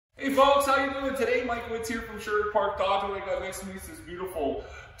Hey folks, how you doing today? Mike Witz here from Sherwood Park Dodge. And I got next to me is this beautiful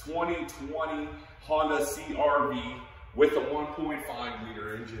 2020 Honda CR-V with a 1.5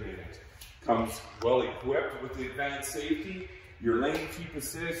 liter engine in it. Comes well equipped with the advanced safety, your lane keep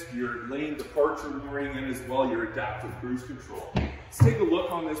assist, your lane departure warning, and as well your adaptive cruise control. Let's take a look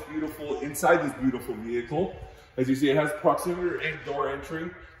on this inside this beautiful vehicle. As you see, it has proximity and door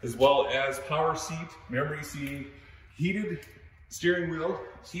entry, as well as power seat, memory seating, heated steering wheel,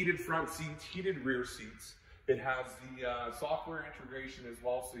 heated front seats, heated rear seats. It has the software integration as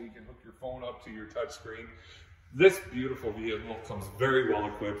well, so you can hook your phone up to your touchscreen. This beautiful vehicle comes very well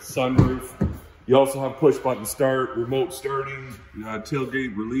equipped. Sunroof. You also have push button start, remote starting,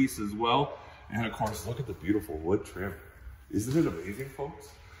 tailgate release as well. And of course, look at the beautiful wood trim. Isn't it amazing, folks?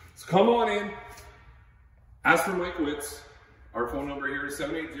 So come on in. Ask for Mike Witz. Our phone number here is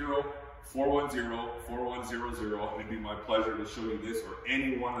 780-410-4100. It'd be my pleasure to show you this or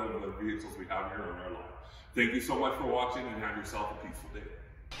any one of the vehicles we have here on our lot. Thank you so much for watching and have yourself a peaceful day.